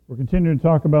We're continuing to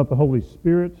talk about the Holy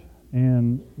Spirit,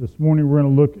 and this morning we're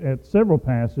going to look at several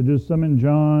passages, some in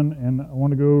John, and I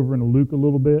want to go over into Luke a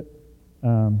little bit.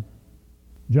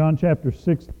 John chapter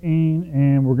 16,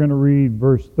 and we're going to read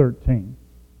verse 13.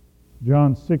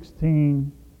 John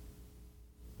 16,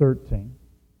 13.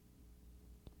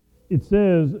 It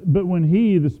says, "But when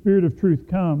He, the Spirit of truth,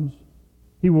 comes,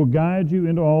 He will guide you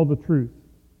into all the truth.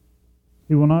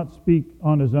 He will not speak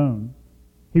on His own.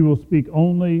 He will speak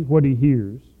only what He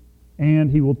hears,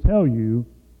 and He will tell you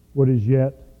what is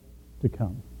yet to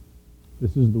come."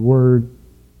 This is the word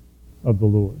of the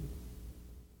Lord.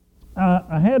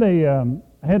 I had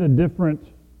a different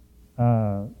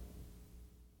sermon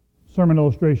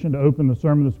illustration to open the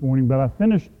sermon this morning, but I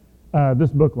finished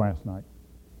this book last night.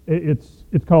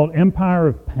 It's called Empire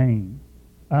of Pain,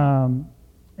 and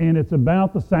it's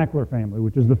about the Sackler family,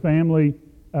 which is the family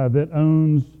that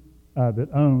owned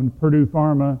Purdue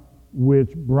Pharma,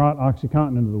 which brought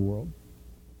OxyContin into the world.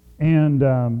 And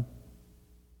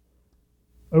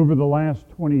over the last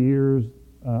 20 years,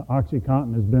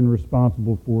 OxyContin has been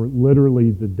responsible for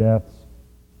literally the deaths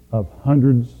of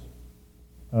hundreds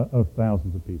of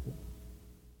thousands of people.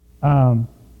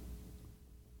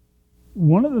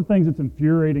 One of the things that's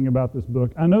infuriating about this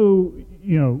book, I know,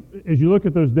 as you look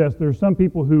at those deaths, there are some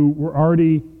people who were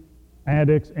already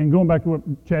addicts, and going back to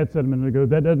what Chad said a minute ago,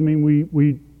 that doesn't mean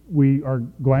we are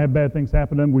glad bad things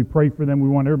happen to them. We pray for them. We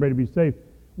want everybody to be safe.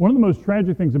 One of the most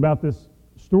tragic things about this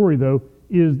story, though,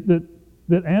 is that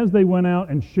as they went out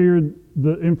and shared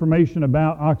the information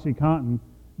about OxyContin,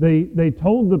 they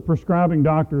told the prescribing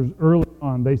doctors early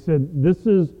on, they said, this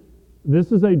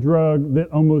is a drug that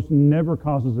almost never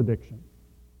causes addiction.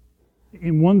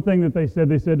 In one thing that they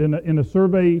said in a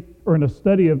survey or in a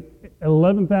study of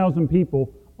 11,000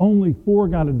 people, only 4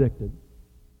 got addicted.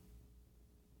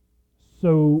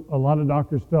 So a lot of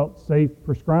doctors felt safe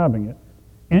prescribing it.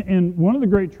 And one of the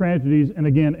great tragedies, and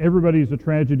again, everybody's a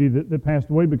tragedy that passed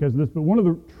away because of this, but one of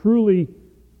the truly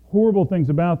horrible things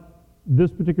about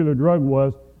this particular drug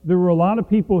was there were a lot of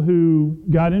people who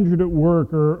got injured at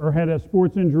work or had a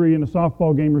sports injury in a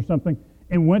softball game or something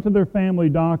and went to their family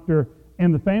doctor,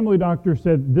 and the family doctor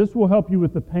said, "This will help you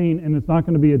with the pain and it's not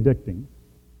going to be addicting."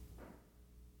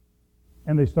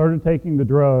 And they started taking the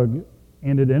drug,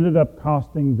 and it ended up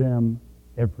costing them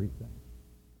everything.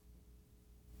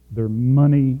 Their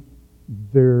money,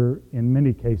 in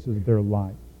many cases, their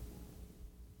life.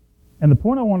 And the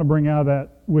point I want to bring out of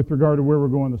that with regard to where we're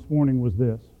going this morning was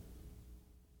this.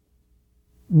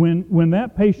 When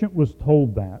that patient was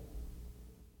told that,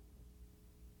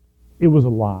 it was a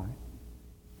lie.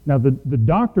 Now, the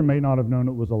doctor may not have known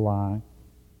it was a lie,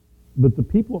 but the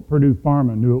people at Purdue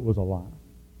Pharma knew it was a lie.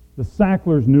 The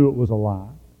Sacklers knew it was a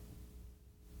lie.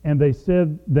 And they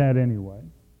said that anyway.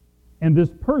 And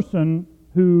this person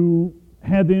who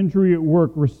had the injury at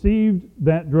work received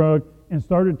that drug and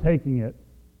started taking it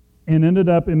and ended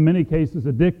up, in many cases,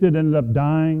 addicted, ended up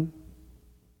dying.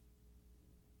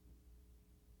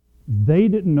 They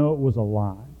didn't know it was a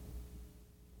lie.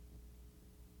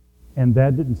 And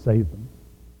that didn't save them.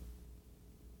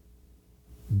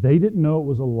 They didn't know it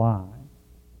was a lie.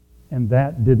 And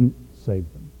that didn't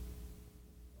save them.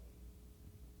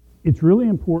 It's really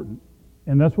important,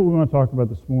 and that's what we want to talk about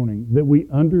this morning, that we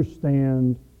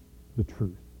understand the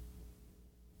truth.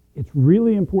 It's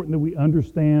really important that we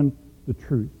understand the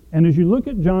truth. And as you look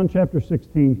at John chapter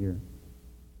 16 here,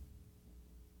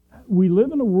 we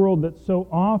live in a world that so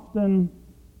often,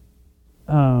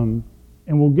 and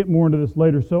we'll get more into this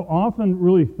later, so often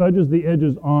really fudges the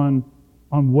edges on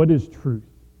what is truth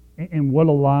and what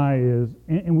a lie is.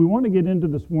 And we want to get into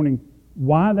this morning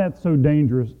why that's so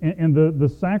dangerous. And the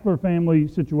Sackler family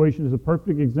situation is a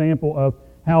perfect example of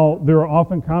how there are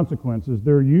often consequences.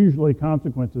 There are usually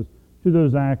consequences to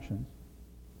those actions.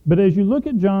 But as you look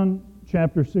at John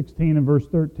chapter 16 and verse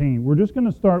 13, we're just going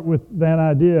to start with that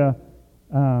idea,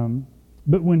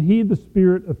 but when He, the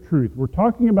Spirit of truth, we're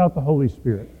talking about the Holy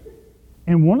Spirit.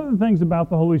 And one of the things about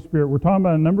the Holy Spirit, we're talking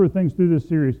about a number of things through this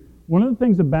series, one of the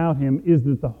things about Him is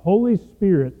that the Holy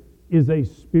Spirit is a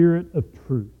spirit of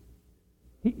truth.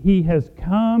 He has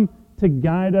come to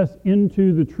guide us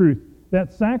into the truth.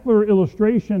 That Sackler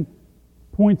illustration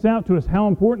points out to us how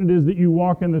important it is that you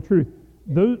walk in the truth.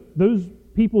 Those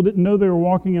people didn't know they were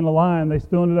walking in a lie, and they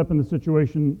still ended up in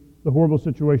the horrible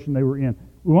situation they were in.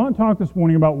 We want to talk this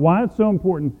morning about why it's so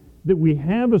important that we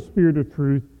have a spirit of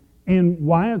truth and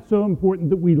why it's so important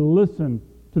that we listen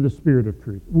to the spirit of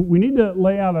truth. We need to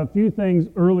lay out a few things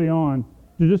early on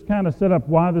to just kind of set up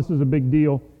why this is a big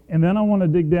deal. And then I want to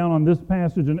dig down on this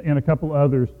passage and a couple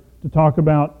others to talk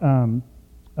about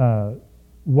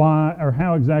why or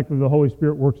how exactly the Holy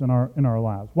Spirit works in our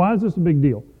lives. Why is this a big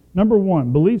deal? Number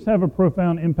one, beliefs have a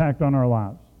profound impact on our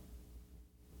lives.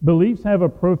 Beliefs have a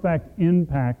profound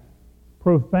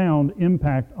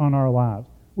impact on our lives.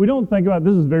 We don't think about,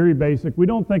 this is very basic, we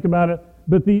don't think about it,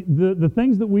 but the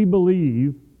things that we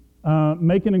believe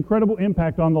make an incredible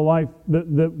impact on the life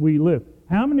that we live.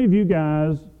 How many of you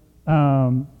guys,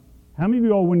 how many of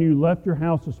you all, when you left your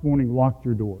house this morning, locked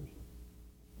your doors?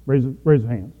 Raise your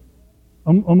hands.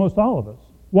 Almost all of us.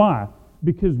 Why?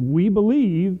 Because we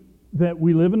believe that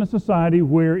we live in a society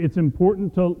where it's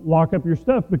important to lock up your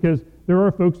stuff because there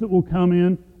are folks that will come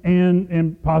in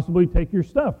and possibly take your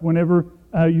stuff whenever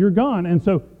you're gone. And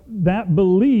so that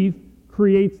belief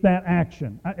creates that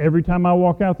action. Every time I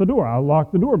walk out the door, I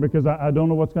lock the door because I don't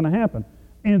know what's going to happen.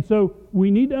 And so we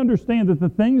need to understand that the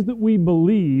things that we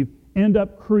believe end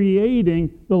up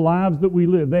creating the lives that we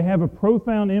live. They have a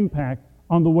profound impact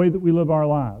on the way that we live our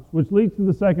lives, which leads to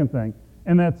the second thing,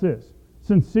 and that's this.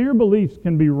 Sincere beliefs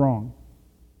can be wrong.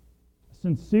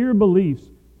 Sincere beliefs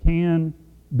can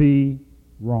be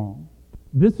wrong.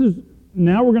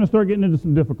 Now we're going to start getting into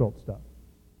some difficult stuff.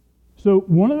 So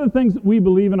one of the things that we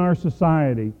believe in our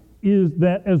society is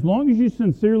that as long as you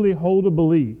sincerely hold a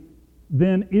belief,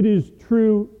 then it is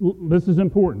true, this is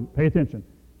important, pay attention,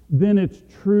 then it's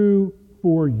true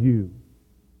for you.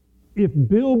 If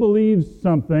Bill believes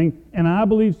something and I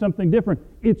believe something different,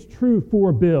 it's true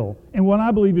for Bill. And what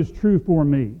I believe is true for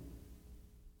me.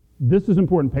 This is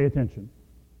important, pay attention.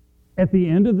 At the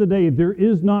end of the day, there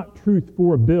is not truth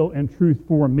for Bill and truth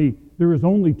for me. There is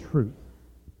only truth.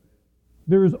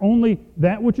 There is only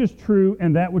that which is true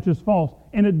and that which is false.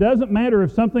 And it doesn't matter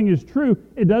if something is true.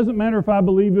 It doesn't matter if I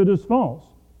believe it is false.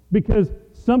 Because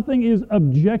something is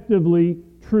objectively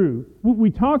true. We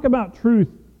talk about truth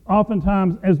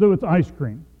oftentimes as though it's ice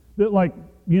cream. That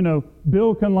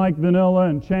Bill can like vanilla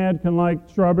and Chad can like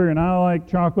strawberry and I like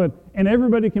chocolate. And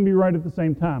everybody can be right at the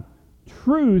same time.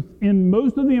 Truth in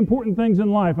most of the important things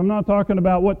in life, I'm not talking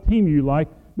about what team you like,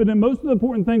 but in most of the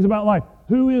important things about life,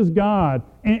 who is God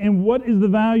and what is the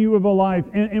value of a life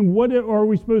and what are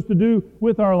we supposed to do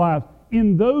with our lives?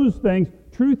 In those things,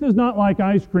 truth is not like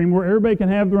ice cream where everybody can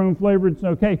have their own flavor. It's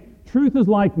okay. Truth is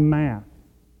like math.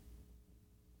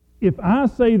 If I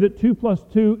say that 2 plus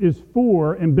 2 is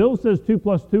 4 and Bill says 2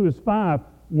 plus 2 is 5,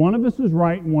 one of us is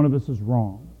right and one of us is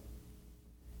wrong.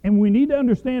 And we need to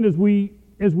understand as we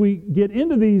get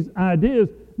into these ideas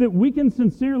that we can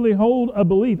sincerely hold a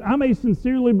belief. I may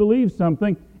sincerely believe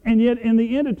something, and yet in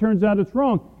the end it turns out it's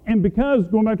wrong. And because,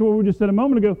 going back to what we just said a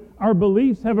moment ago, our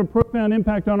beliefs have a profound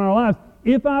impact on our lives.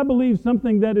 If I believe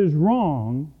something that is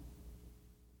wrong,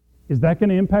 is that going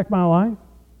to impact my life?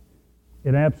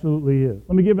 It absolutely is.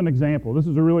 Let me give an example. This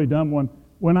is a really dumb one.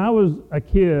 When I was a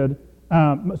kid,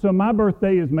 so my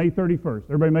birthday is May 31st.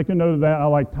 Everybody make a note of that. I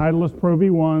like Titleist Pro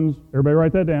V1s. Everybody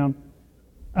write that down.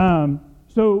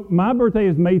 So my birthday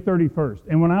is May 31st.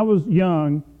 And when I was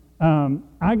young,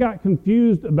 I got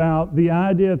confused about the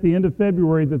idea at the end of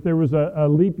February that there was a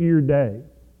leap year day.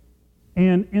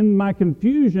 And in my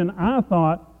confusion, I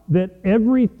thought that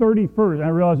every 31st, I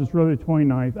realize it's really the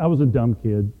 29th. I was a dumb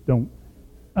kid.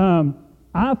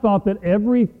 I thought that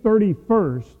every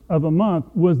 31st of a month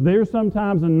was there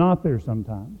sometimes and not there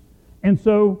sometimes. And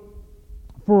so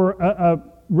for a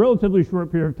relatively short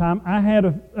period of time, I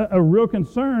had a real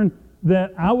concern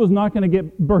that I was not going to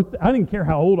get birthday. I didn't care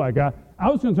how old I got. I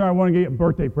was concerned I wanted to get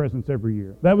birthday presents every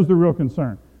year. That was the real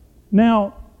concern.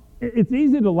 Now, it's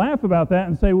easy to laugh about that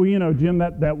and say, well, Jim,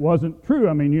 that wasn't true.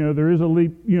 I mean, there is a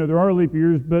leap, there are leap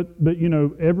years, but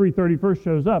every 31st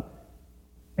shows up.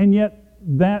 And yet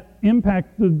that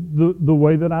impacted the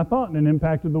way that I thought, and it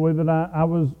impacted the way that I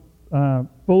was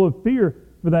full of fear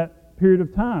for that period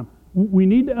of time. We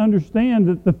need to understand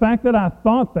that the fact that I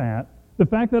thought that, the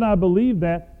fact that I believed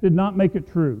that, did not make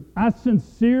it true. I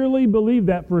sincerely believed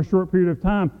that for a short period of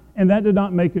time, and that did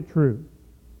not make it true.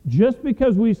 Just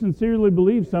because we sincerely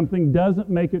believe something doesn't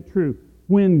make it true.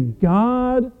 When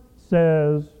God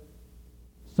says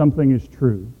something is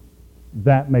true,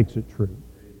 that makes it true.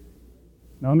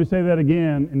 Now let me say that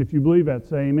again, and if you believe that,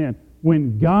 say amen.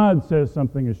 When God says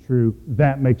something is true,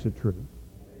 that makes it true.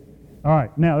 All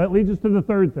right, now that leads us to the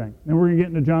third thing. Then we're going to get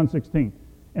into John 16.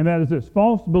 And that is this.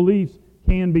 False beliefs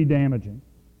can be damaging.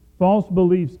 False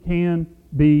beliefs can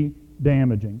be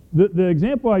damaging. The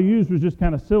example I used was just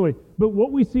kind of silly, but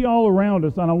what we see all around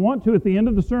us, and I want to, at the end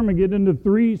of the sermon, get into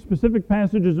 3 specific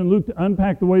passages in Luke to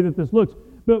unpack the way that this looks,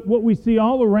 but what we see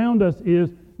all around us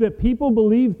is that people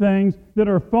believe things that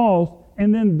are false,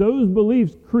 and then those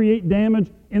beliefs create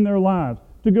damage in their lives.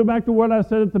 To go back to what I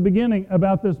said at the beginning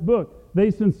about this book, they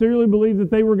sincerely believed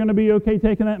that they were going to be okay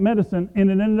taking that medicine, and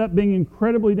it ended up being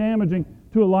incredibly damaging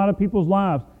to a lot of people's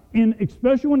lives. And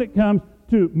especially when it comes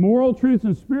to moral truths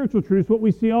and spiritual truths, what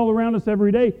we see all around us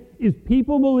every day is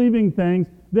people believing things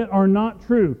that are not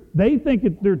true. They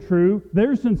think they're true,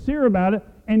 they're sincere about it,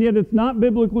 and yet it's not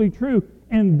biblically true.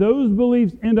 And those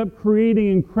beliefs end up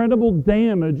creating incredible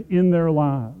damage in their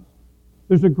lives.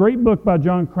 There's a great book by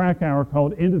John Krakauer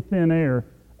called Into Thin Air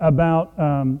about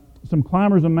some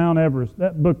climbers of Mount Everest.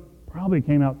 That book probably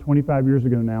came out 25 years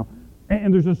ago now.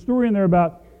 And there's a story in there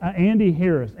about Andy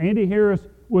Harris. Andy Harris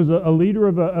was a leader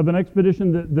of an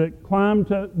expedition that climbed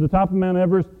to the top of Mount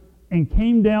Everest and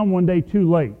came down one day too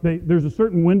late. There's a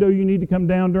certain window you need to come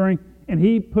down during, and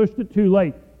he pushed it too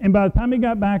late. And by the time he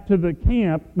got back to the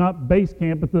camp, not base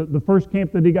camp, but the first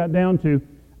camp that he got down to,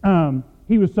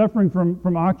 he was suffering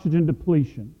from oxygen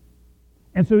depletion.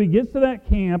 And so he gets to that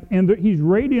camp, and he's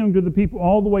radioing to the people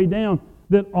all the way down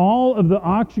that all of the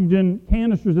oxygen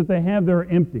canisters that they have there are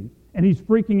empty. And he's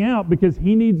freaking out because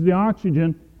he needs the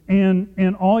oxygen,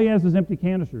 and all he has is empty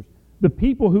canisters. The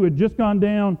people who had just gone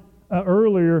down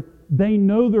earlier, they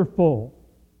know they're full.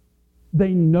 They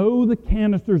know the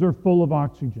canisters are full of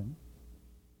oxygen.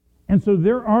 And so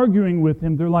they're arguing with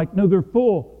him. They're like, no, they're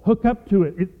full. Hook up to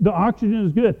it. The oxygen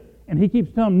is good. And he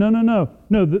keeps telling them,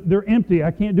 no, they're empty.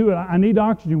 I can't do it. I need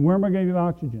oxygen. Where am I going to get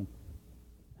oxygen?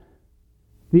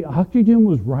 The oxygen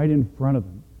was right in front of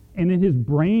him. And in his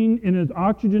brain, in his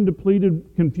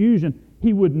oxygen-depleted confusion,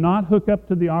 he would not hook up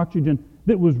to the oxygen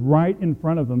that was right in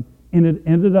front of him, and it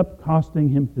ended up costing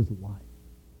him his life.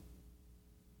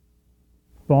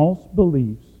 False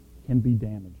beliefs can be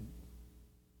damaging.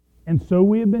 And so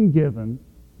we have been given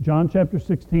John chapter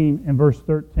 16 and verse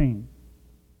 13.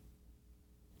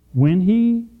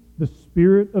 When the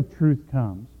Spirit of truth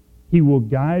comes, He will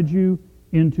guide you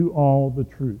into all the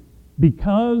truth.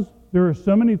 Because there are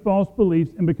so many false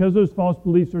beliefs, and because those false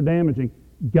beliefs are damaging,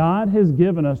 God has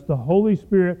given us the Holy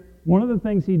Spirit. One of the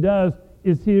things He does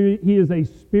is He is a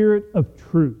Spirit of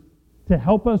truth to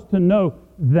help us to know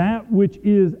that which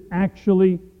is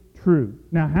actually true.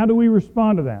 Now, how do we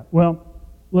respond to that? Well,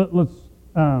 let's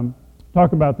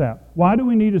talk about that. Why do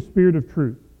we need a Spirit of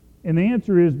truth? And the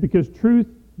answer is because truth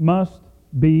must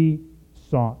be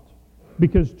sought.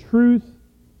 Because truth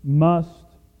must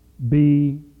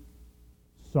be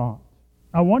sought.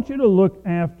 I want you to look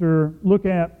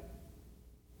at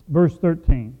verse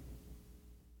 13.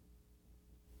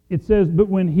 It says, but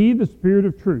when He, the Spirit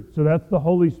of truth, so that's the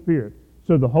Holy Spirit.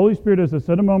 So the Holy Spirit, as I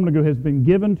said a moment ago, has been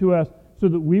given to us so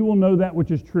that we will know that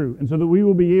which is true, and so that we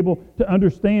will be able to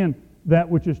understand that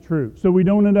which is true. So we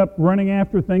don't end up running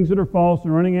after things that are false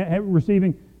and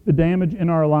receiving the damage in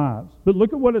our lives. But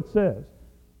look at what it says.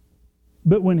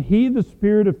 But when He, the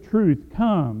Spirit of truth,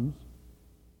 comes,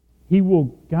 He will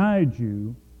guide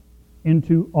you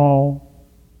into all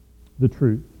the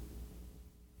truth.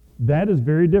 That is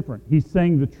very different. He's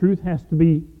saying the truth has to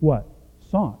be what?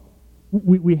 Sought.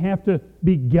 We have to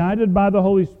be guided by the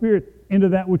Holy Spirit into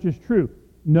that which is true.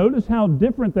 Notice how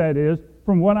different that is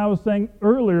from what I was saying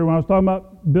earlier when I was talking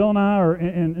about Bill and I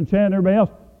and Chad and everybody else.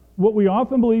 What we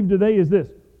often believe today is this: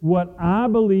 what I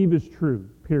believe is true,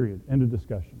 period, end of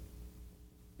discussion.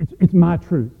 It's my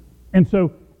truth. And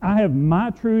so I have my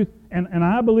truth, and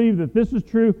I believe that this is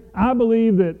true. I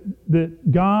believe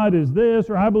that God is this,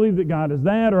 or I believe that God is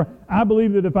that, or I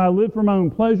believe that if I live for my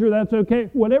own pleasure, that's okay.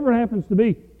 Whatever it happens to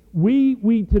be,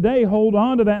 we today hold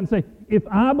on to that and say, if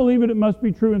I believe it, it must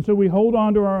be true, and so we hold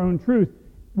on to our own truth.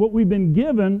 What we've been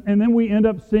given, and then we end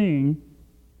up seeing,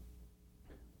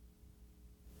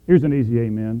 here's an easy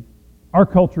amen, our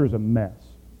culture is a mess.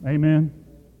 Amen?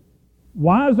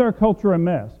 Why is our culture a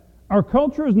mess? Our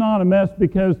culture is not a mess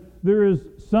because there is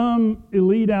some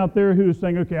elite out there who is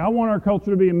saying, okay, I want our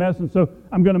culture to be a mess, and so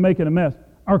I'm going to make it a mess.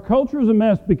 Our culture is a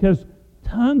mess because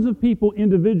tons of people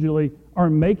individually are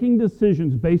making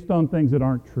decisions based on things that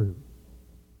aren't true.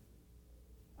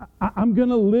 I'm going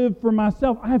to live for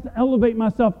myself. I have to elevate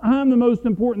myself. I'm the most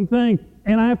important thing,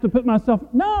 and I have to put myself...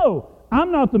 No,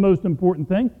 I'm not the most important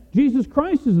thing. Jesus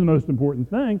Christ is the most important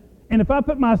thing. And if I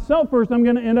put myself first, I'm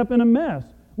going to end up in a mess.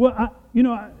 Well,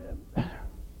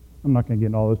 I'm not going to get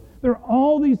into all this. There are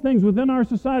all these things within our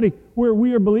society where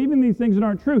we are believing these things that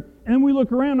aren't true. And we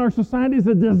look around, our society is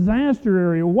a disaster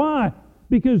area. Why?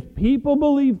 Because people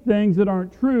believe things that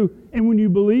aren't true. And when you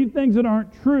believe things that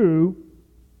aren't true,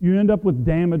 you end up with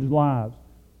damaged lives.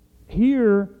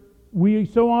 Here, we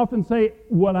so often say,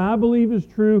 what I believe is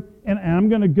true, and I'm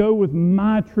going to go with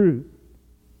my truth.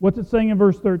 What's it saying in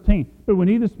verse 13? But when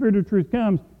He, the Spirit of truth,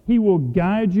 comes, He will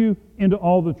guide you into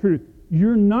all the truth.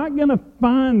 You're not going to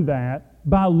find that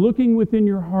by looking within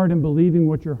your heart and believing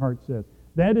what your heart says.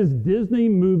 That is Disney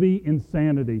movie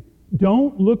insanity.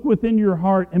 Don't look within your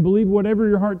heart and believe whatever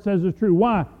your heart says is true.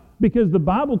 Why? Because the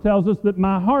Bible tells us that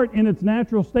my heart in its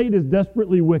natural state is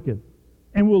desperately wicked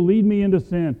and will lead me into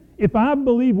sin. If I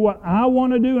believe what I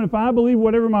want to do, and if I believe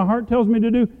whatever my heart tells me to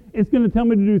do, it's going to tell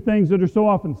me to do things that are so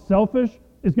often selfish.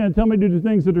 It's going to tell me to do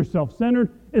things that are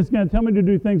self-centered. It's going to tell me to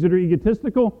do things that are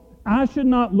egotistical. I should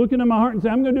not look into my heart and say,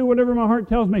 I'm going to do whatever my heart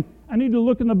tells me. I need to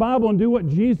look in the Bible and do what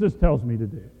Jesus tells me to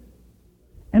do.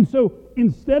 And so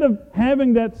instead of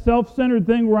having that self-centered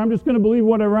thing where I'm just going to believe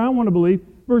whatever I want to believe,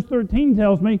 verse 13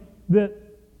 tells me that,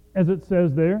 as it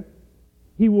says there,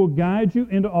 He will guide you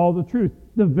into all the truth.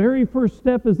 The very first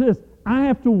step is this. I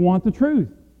have to want the truth.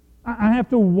 I have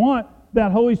to want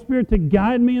that Holy Spirit to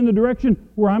guide me in the direction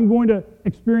where I'm going to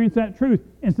experience that truth.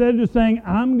 Instead of just saying,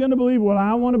 I'm going to believe what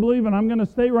I want to believe and I'm going to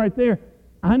stay right there,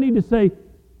 I need to say,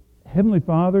 Heavenly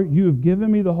Father, you have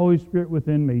given me the Holy Spirit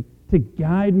within me to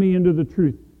guide me into the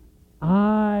truth.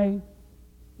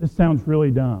 This sounds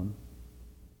really dumb,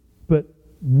 but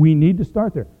we need to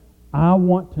start there. I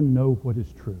want to know what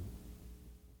is true.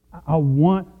 I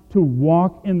want to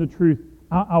walk in the truth.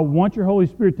 I want your Holy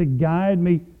Spirit to guide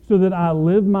me so that I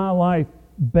live my life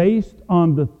based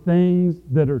on the things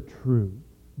that are true,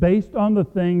 based on the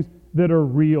things that are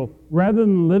real, rather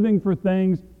than living for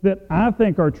things that I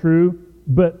think are true,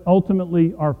 but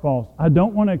ultimately are false. I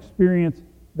don't want to experience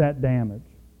that damage.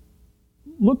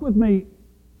 Look with me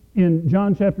in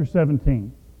John chapter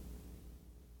 17.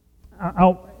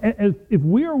 If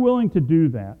we are willing to do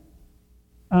that,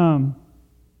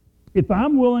 if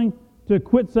I'm willing to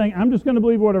quit saying, I'm just going to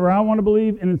believe whatever I want to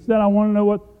believe, and instead I want to know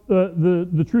what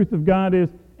the truth of God is,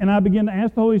 and I begin to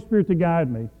ask the Holy Spirit to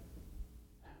guide me,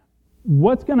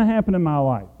 what's going to happen in my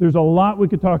life? There's a lot we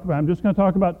could talk about. I'm just going to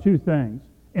talk about two things.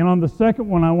 And on the second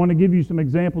one, I want to give you some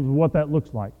examples of what that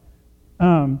looks like.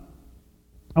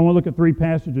 I want to look at three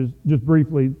passages just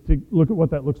briefly to look at what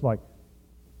that looks like.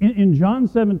 In John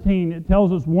 17, it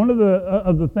tells us one of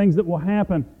the things that will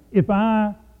happen if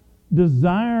I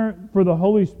desire for the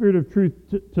Holy Spirit of truth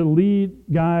to lead,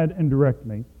 guide, and direct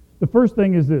me. The first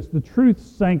thing is this: the truth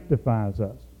sanctifies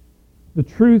us. The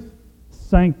truth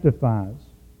sanctifies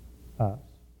us.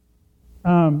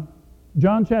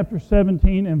 John chapter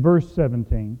 17 and verse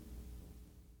 17.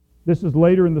 This is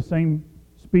later in the same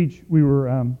speech we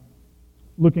were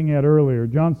looking at earlier.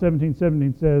 John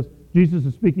 17:17 says, Jesus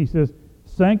is speaking, he says,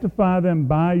 sanctify them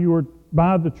by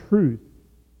the truth.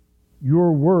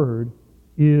 Your word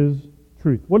is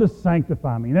truth. What does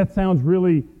sanctify mean? That sounds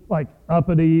really like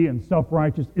uppity and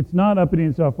self-righteous. It's not uppity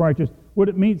and self-righteous. What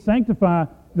it means, sanctify,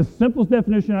 the simplest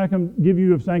definition I can give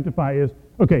you of sanctify is,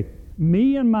 okay,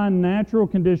 me and my natural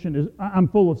condition is I'm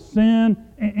full of sin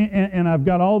and I've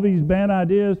got all these bad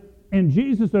ideas, and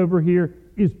Jesus over here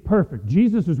is perfect.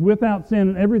 Jesus is without sin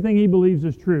and everything he believes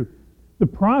is true. The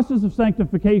process of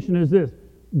sanctification is this: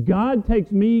 God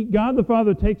the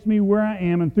Father takes me where I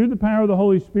am, and through the power of the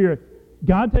Holy Spirit,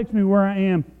 God takes me where I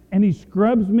am, and He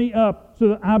scrubs me up so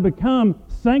that I become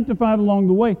sanctified along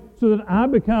the way, so that I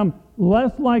become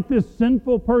less like this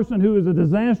sinful person who is a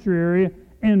disaster area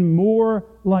and more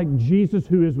like Jesus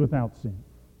who is without sin.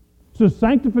 So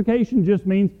sanctification just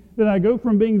means that I go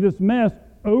from being this mess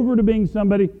over to being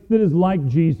somebody that is like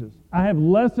Jesus. I have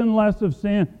less and less of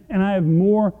sin, and I have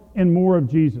more and more of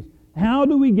Jesus. How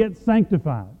do we get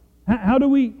sanctified? How do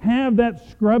we have that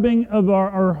scrubbing of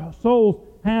our souls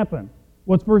happen?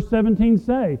 What's verse 17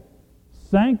 say?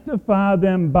 Sanctify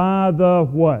them by the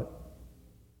what?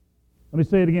 Let me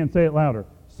say it again. Say it louder.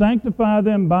 Sanctify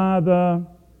them by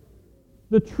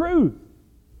the truth.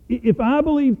 If I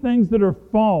believe things that are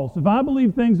false, if I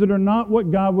believe things that are not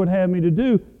what God would have me to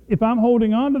do, if I'm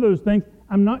holding on to those things,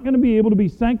 I'm not going to be able to be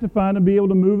sanctified and be able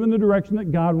to move in the direction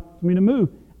that God wants me to move.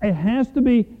 It has to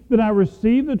be that I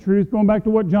receive the truth. Going back to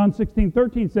what John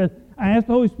 16:13 says, I ask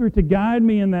the Holy Spirit to guide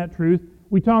me in that truth.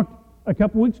 We talked a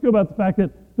couple weeks ago about the fact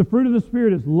that the fruit of the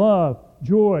Spirit is love,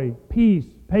 joy, peace,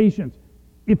 patience.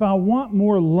 If I want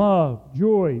more love,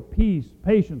 joy, peace,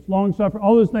 patience, long-suffering,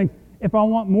 all those things, if I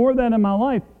want more of that in my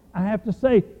life, I have to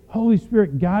say, Holy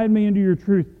Spirit, guide me into your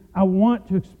truth. I want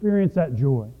to experience that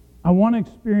joy. I want to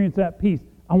experience that peace.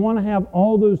 I want to have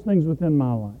all those things within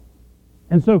my life.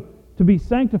 And so, to be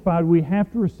sanctified, we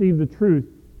have to receive the truth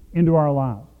into our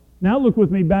lives. Now look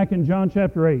with me back in John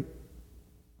chapter 8.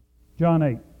 John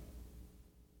 8.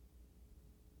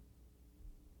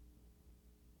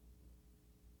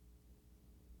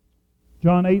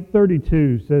 John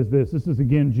 8:32 says this. This is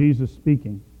again Jesus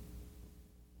speaking.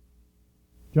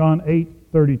 John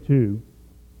 8:32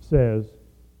 says,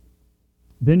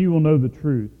 then you will know the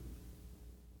truth,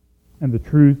 and the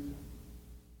truth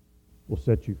will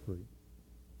set you free.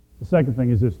 The second thing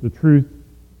is this: the truth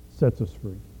sets us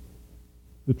free.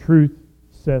 The truth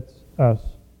sets us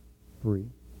free.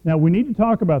 Now, we need to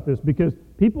talk about this because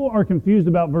people are confused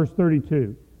about verse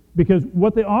 32. Because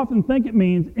what they often think it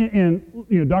means,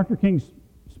 and Dr. King's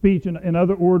speech and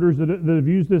other orators that have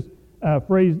used this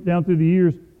phrase down through the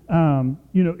years,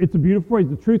 it's a beautiful phrase.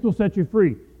 The truth will set you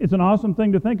free. It's an awesome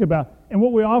thing to think about. And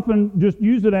what we often just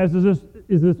use it as is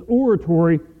this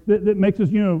oratory that makes us,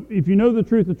 if you know the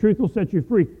truth will set you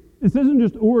free. This isn't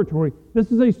just oratory.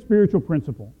 This is a spiritual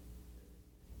principle.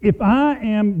 If I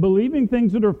am believing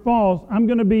things that are false, I'm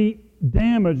going to be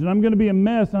damaged, and I'm going to be a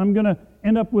mess, and I'm going to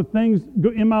end up with things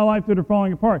in my life that are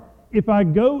falling apart. If I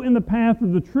go in the path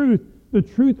of the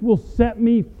truth will set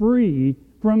me free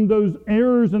from those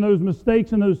errors and those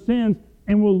mistakes and those sins,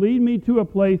 and will lead me to a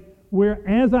place where,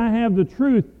 as I have the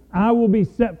truth, I will be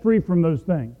set free from those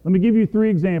things. Let me give you 3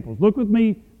 examples. Look with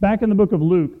me back in the book of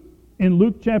Luke, in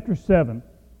Luke chapter 7.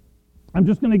 I'm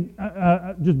just going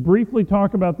to just briefly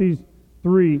talk about these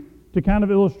 3 to kind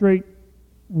of illustrate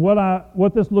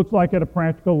what this looks like at a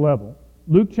practical level.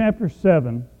 Luke chapter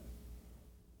 7.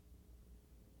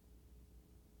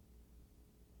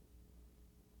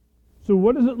 So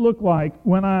what does it look like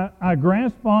when I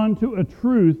grasp onto a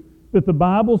truth that the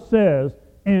Bible says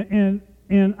and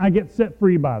I get set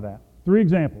free by that? 3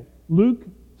 examples. Luke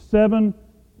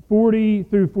 7:40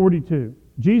 through 42.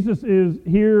 Jesus is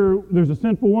here. There's a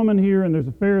sinful woman here, and there's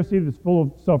a Pharisee that's full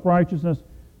of self-righteousness.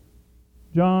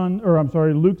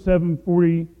 Luke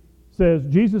 7:40 says,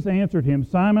 Jesus answered him,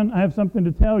 Simon, I have something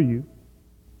to tell you.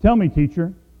 Tell me,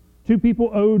 teacher. 2 people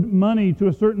owed money to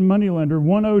a certain moneylender.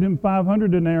 One owed him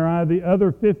 500 denarii, the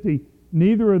other 50.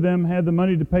 Neither of them had the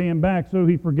money to pay him back, so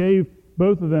he forgave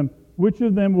both of them. Which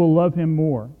of them will love him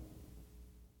more?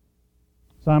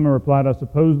 Simon replied, I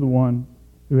suppose the one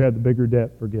who had the bigger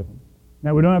debt forgive him.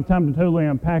 Now, we don't have time to totally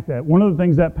unpack that. One of the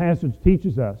things that passage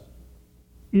teaches us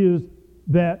is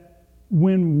that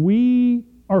when we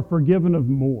are forgiven of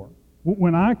more,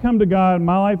 when I come to God,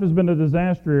 my life has been a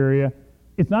disaster area,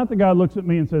 it's not that God looks at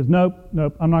me and says, nope,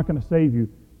 I'm not going to save you.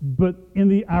 But in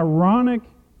the ironic,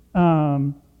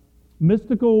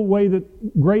 mystical way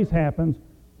that grace happens,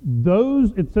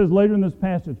 it says later in this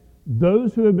passage,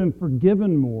 those who have been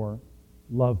forgiven more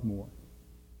love more.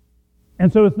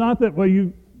 And so it's not that,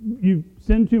 you've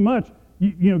sinned too much,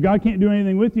 God can't do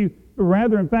anything with you, but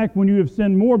rather, in fact, when you have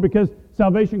sinned more, because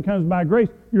salvation comes by grace,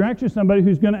 you're actually somebody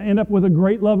who's going to end up with a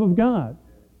great love of God.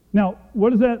 Now,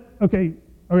 what is that? Okay,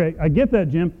 I get that,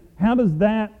 Jim. How does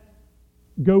that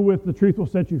go with the truth will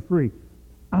set you free?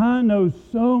 I know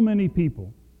so many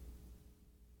people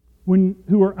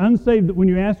who are unsaved that when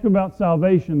you ask them about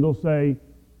salvation, they'll say,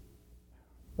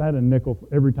 I had a nickel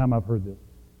every time I've heard this.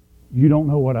 You don't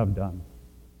know what I've done.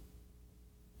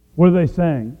 What are they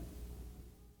saying?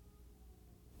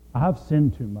 I've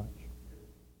sinned too much,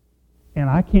 and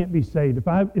I can't be saved. If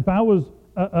I was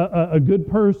a good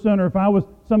person, or if I was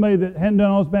somebody that hadn't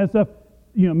done all this bad stuff,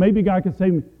 maybe God could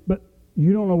save me. But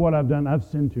you don't know what I've done. I've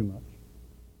sinned too much.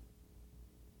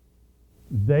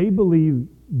 They believe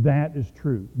that is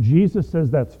true. Jesus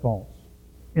says that's false.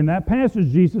 In that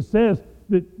passage, Jesus says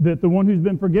that the one who's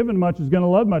been forgiven much is going to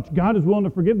love much. God is willing to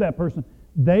forgive that person.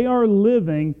 They are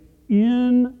living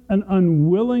in an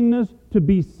unwillingness to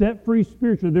be set free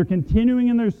spiritually. They're continuing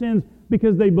in their sins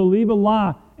because they believe a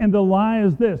lie. And the lie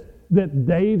is this, that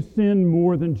they've sinned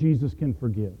more than Jesus can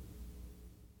forgive.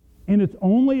 And it's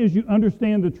only as you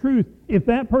understand the truth, if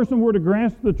that person were to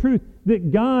grasp the truth,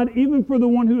 that God, even for the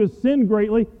one who has sinned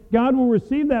greatly, God will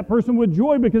receive that person with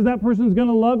joy, because that person is going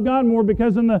to love God more,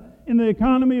 because in the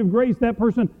economy of grace, that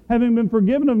person, having been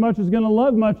forgiven of much, is going to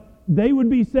love much. They would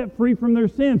be set free from their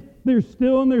sins. They're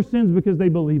still in their sins because they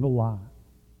believe a lie.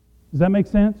 Does that make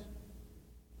sense?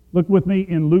 Look with me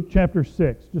in Luke chapter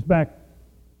 6. Just back.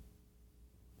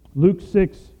 Luke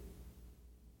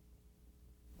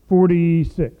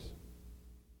 6:46.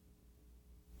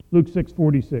 Luke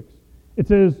 6:46. It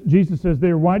says, Jesus says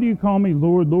there, why do you call me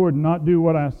Lord, Lord, and not do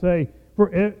what I say?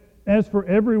 As for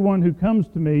everyone who comes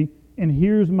to me and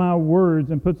hears my words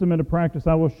and puts them into practice,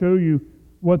 I will show you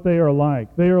what they are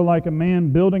like. They are like a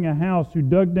man building a house who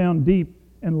dug down deep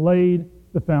and laid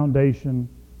the foundation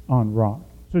on rock.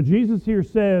 So Jesus here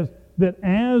says that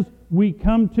as we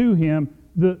come to Him,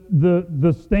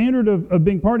 the standard of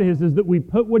being part of His is that we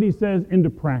put what He says into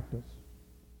practice.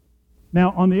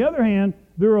 Now, on the other hand,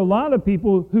 there are a lot of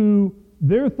people who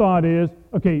their thought is,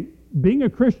 okay, being a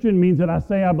Christian means that I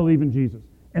say I believe in Jesus,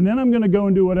 and then I'm going to go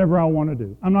and do whatever I want to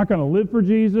do. I'm not going to live for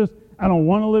Jesus. I don't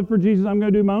want to live for Jesus. I'm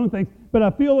going to do my own things. But I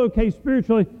feel okay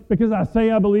spiritually because I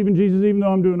say I believe in Jesus even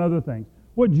though I'm doing other things.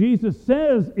 What Jesus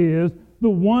says is the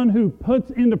one who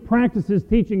puts into practice His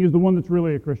teaching is the one that's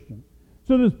really a Christian.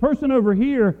 So this person over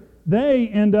here, they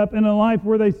end up in a life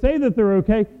where they say that they're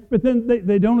okay, but then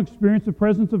they don't experience the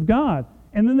presence of God.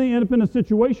 And then they end up in a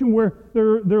situation where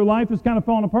their life is kind of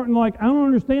falling apart, and they're like, I don't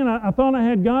understand. I thought I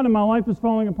had God and my life is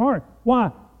falling apart.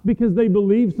 Why? Because they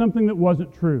believed something that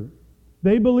wasn't true.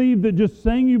 They believed that just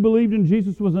saying you believed in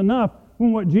Jesus was enough,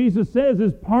 when what Jesus says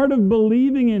is part of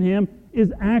believing in Him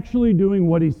is actually doing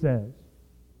what He says.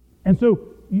 And so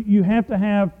you have to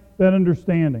have that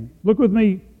understanding. Look with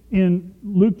me in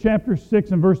Luke chapter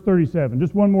 6 and verse 37.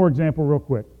 Just one more example real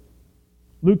quick.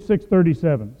 Luke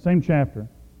 6:37, same chapter.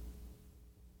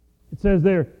 It says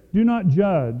there, do not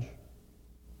judge,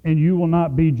 and you will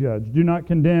not be judged. Do not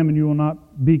condemn, and you will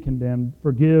not be condemned.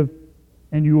 Forgive,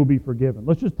 and you will be forgiven.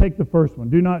 Let's just take the first one.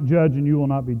 Do not judge, and you will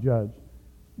not be judged.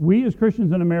 We as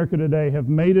Christians in America today have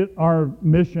made it our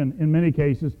mission, in many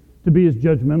cases, to be as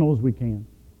judgmental as we can.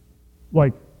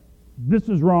 Like, this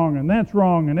is wrong, and that's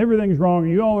wrong, and everything's wrong,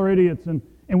 and you all are idiots, and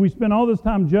we spend all this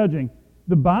time judging.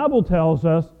 The Bible tells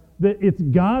us that it's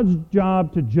God's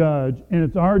job to judge, and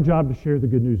it's our job to share the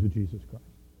good news of Jesus Christ.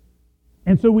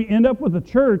 And so we end up with a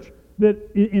church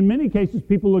that in many cases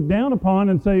people look down upon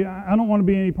and say, I don't want to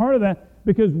be any part of that,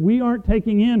 because we aren't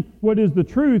taking in what is the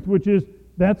truth, which is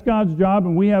that's God's job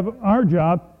and we have our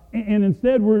job, and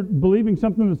instead we're believing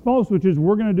something that's false, which is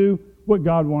we're going to do what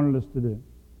God wanted us to do.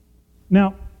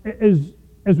 Now, as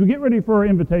we get ready for our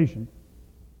invitation,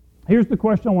 here's the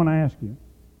question I want to ask you.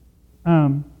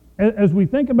 As we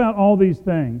think about all these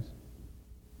things,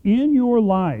 in your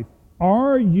life,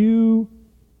 are you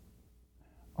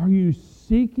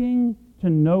seeking to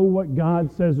know what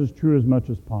God says is true as much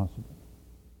as possible?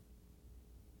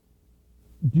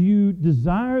 Do you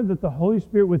desire that the Holy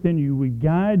Spirit within you would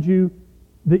guide you,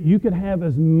 that you could have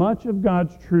as much of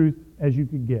God's truth as you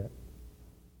could get?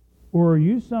 Or are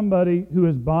you somebody who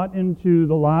has bought into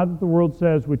the lie that the world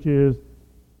says, which is,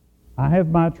 I have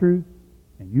my truth,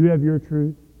 and you have your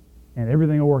truth, and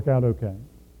everything will work out okay?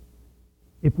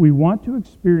 If we want to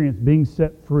experience being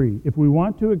set free, if we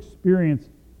want to experience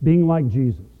being like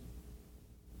Jesus,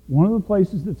 one of the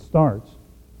places that starts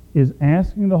is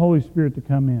asking the Holy Spirit to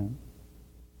come in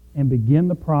and begin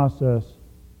the process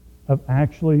of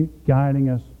actually guiding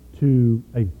us to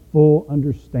a full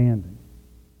understanding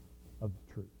of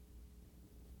the truth.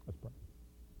 Let's pray.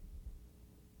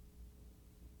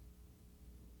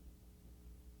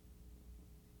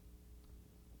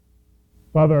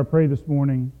 Father, I pray this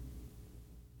morning,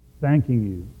 thanking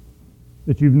you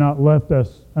that you've not left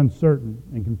us uncertain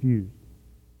and confused.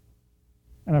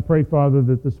 And I pray, Father,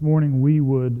 that this morning we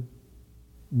would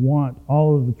want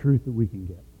all of the truth that we can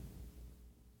get.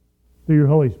 Through your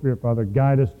Holy Spirit, Father,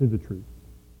 guide us to the truth.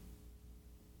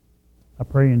 I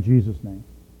pray in Jesus' name.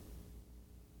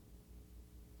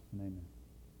 Amen.